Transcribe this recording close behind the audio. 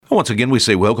Once again, we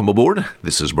say welcome aboard.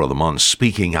 This is Brother Munn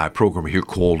speaking. Our program here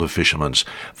called A Fisherman's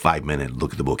 5-Minute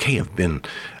Look at the Book. Hey,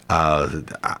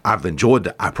 I've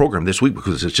enjoyed our program this week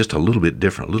because it's just a little bit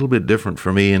different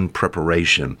for me in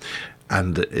preparation.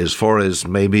 And as far as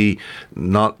maybe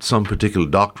not some particular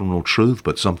doctrinal truth,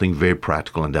 but something very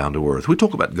practical and down to earth. We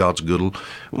talk about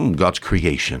God's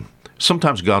creation,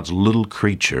 sometimes God's little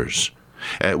creatures.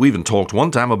 We even talked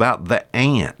one time about the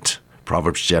ant.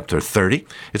 Proverbs chapter 30,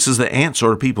 it says, the ants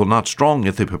are a people not strong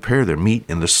if they prepare their meat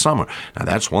in the summer. Now,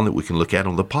 that's one that we can look at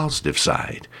on the positive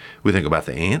side. We think about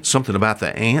the ant, something about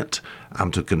the ant.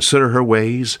 I'm to consider her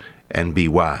ways and be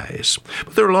wise.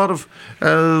 But there are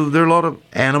a lot of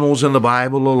animals in the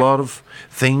Bible, a lot of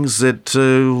things that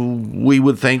we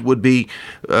would think would be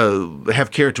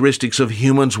have characteristics of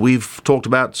humans. We've talked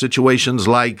about situations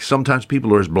like sometimes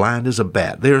people are as blind as a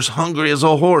bat, they're as hungry as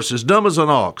a horse, as dumb as an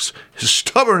ox, as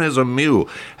stubborn as a mule,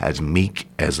 as meek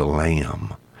as a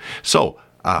lamb. So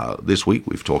this week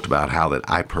we've talked about how that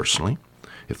I personally,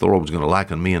 if the Lord was going to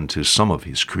liken me into some of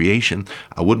His creation,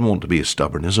 I wouldn't want to be as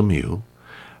stubborn as a mule.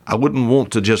 I wouldn't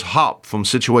want to just hop from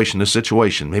situation to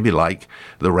situation, maybe like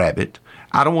the rabbit.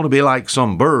 I don't want to be like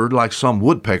some bird, like some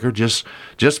woodpecker, just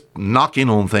knocking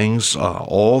on things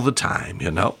all the time,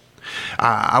 you know.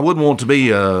 I wouldn't want to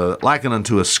be likened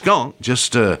unto a skunk,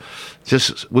 just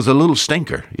was a little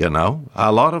stinker, you know.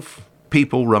 A lot of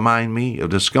people remind me of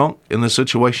the skunk in the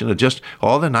situation of just,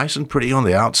 they're nice and pretty on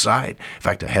the outside. In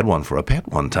fact, I had one for a pet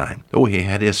one time. He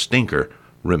had his stinker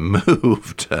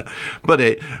removed,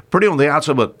 but pretty on the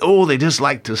outside, but they just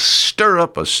like to stir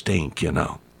up a stink, you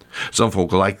know. Some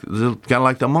folk are kind of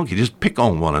like the monkey, just pick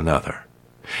on one another.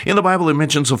 In the Bible, it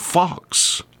mentions a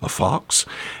fox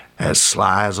as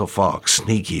sly as a fox,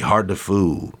 sneaky, hard to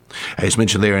fool. It's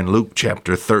mentioned there in Luke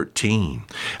chapter 13.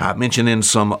 I mentioned in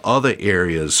some other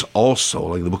areas also,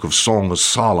 like the book of Song of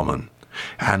Solomon.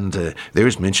 And there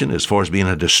is mention as far as being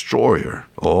a destroyer.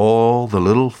 Oh, the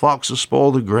little foxes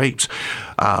spoil the grapes.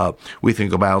 We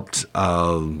think about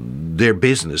their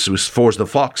business as far as the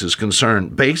fox is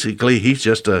concerned. Basically, he's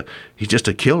just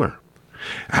a killer.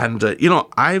 And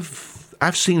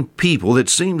I've seen people that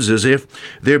seems as if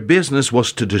their business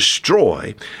was to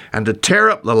destroy and to tear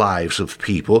up the lives of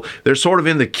people. They're sort of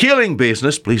in the killing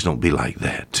business. Please don't be like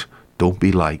that. Don't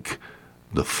be like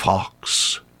the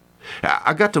fox.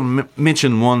 I got to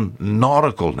mention one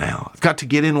nautical now. I've got to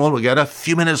get in one. We got a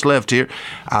few minutes left here.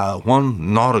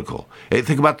 One nautical. Hey,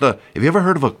 think about have you ever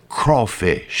heard of a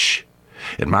crawfish?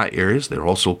 In my areas, they're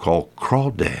also called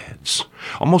crawdads,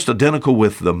 almost identical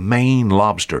with the Maine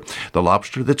lobster, the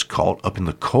lobster that's caught up in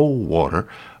the cold water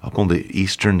up on the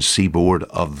eastern seaboard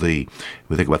of we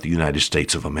think about the United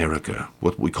States of America,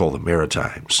 what we call the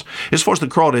Maritimes. As far as the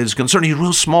crawdad is concerned, he's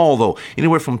real small, though,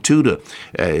 anywhere from 2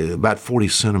 to about 40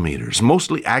 centimeters,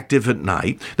 mostly active at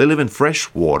night. They live in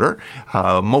fresh water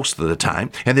most of the time,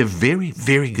 and they're very,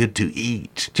 very good to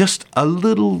eat. Just a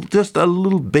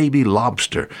little baby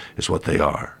lobster is what they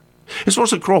are. As far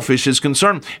as the crawfish is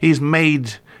concerned, he's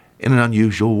made in an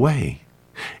unusual way.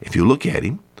 If you look at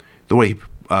him, the way he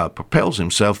propels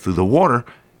himself through the water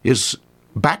is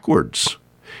backwards.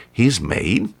 He's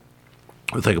made,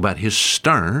 think about his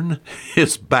stern,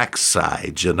 his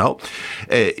backside, you know.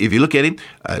 If you look at him,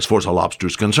 as far as a lobster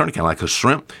is concerned, kind of like a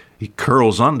shrimp, he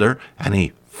curls under and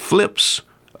he flips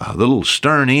the little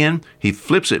stern end, he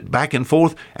flips it back and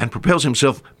forth and propels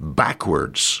himself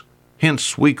backwards.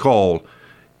 Hence, we call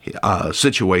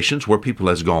situations where people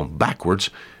has gone backwards,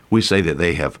 we say that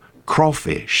they have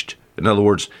crawfished. In other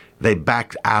words, they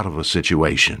backed out of a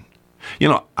situation. You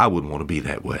know, I wouldn't want to be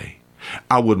that way.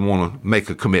 I wouldn't want to make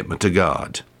a commitment to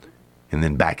God and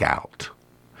then back out.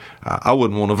 I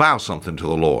wouldn't want to vow something to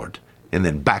the Lord and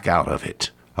then back out of it.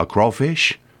 A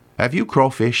crawfish? Have you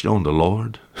crawfished on the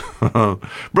Lord?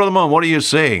 Brother Munn, what are you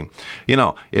saying? You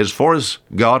know, as far as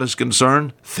God is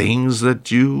concerned, things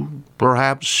that you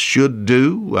perhaps should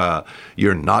do,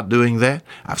 you're not doing that.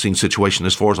 I've seen situations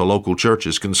as far as a local church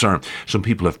is concerned. Some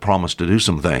people have promised to do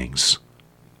some things.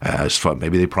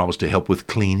 Maybe they promised to help with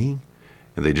cleaning,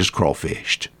 and they just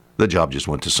crawfished. The job just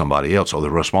went to somebody else, or the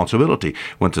responsibility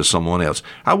went to someone else.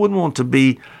 I wouldn't want to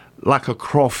be like a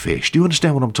crawfish. Do you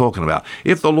understand what I'm talking about?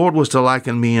 If the Lord was to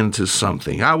liken me into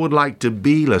something, I would like to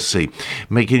be,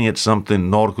 making it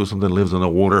something nautical, something that lives in the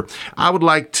water. I'd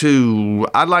like to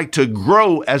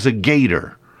grow as a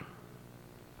gator.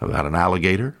 About an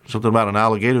alligator, something about an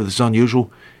alligator that's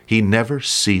unusual. He never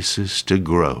ceases to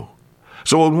grow.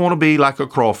 So I would want to be like a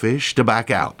crawfish to back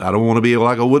out. I don't want to be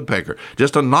like a woodpecker,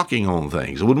 just a knocking on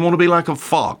things. I wouldn't want to be like a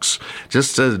fox,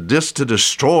 just to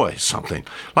destroy something.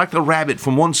 Like the rabbit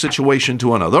from one situation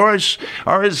to another,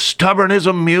 or as stubborn as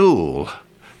a mule.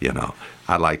 You know,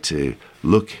 I like to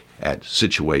look at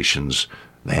situations,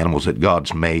 the animals that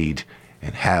God's made,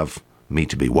 and have me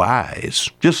to be wise,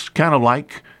 just kind of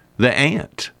like the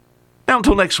ant. Now,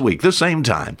 until next week, the same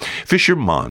time, Fisher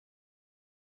Munn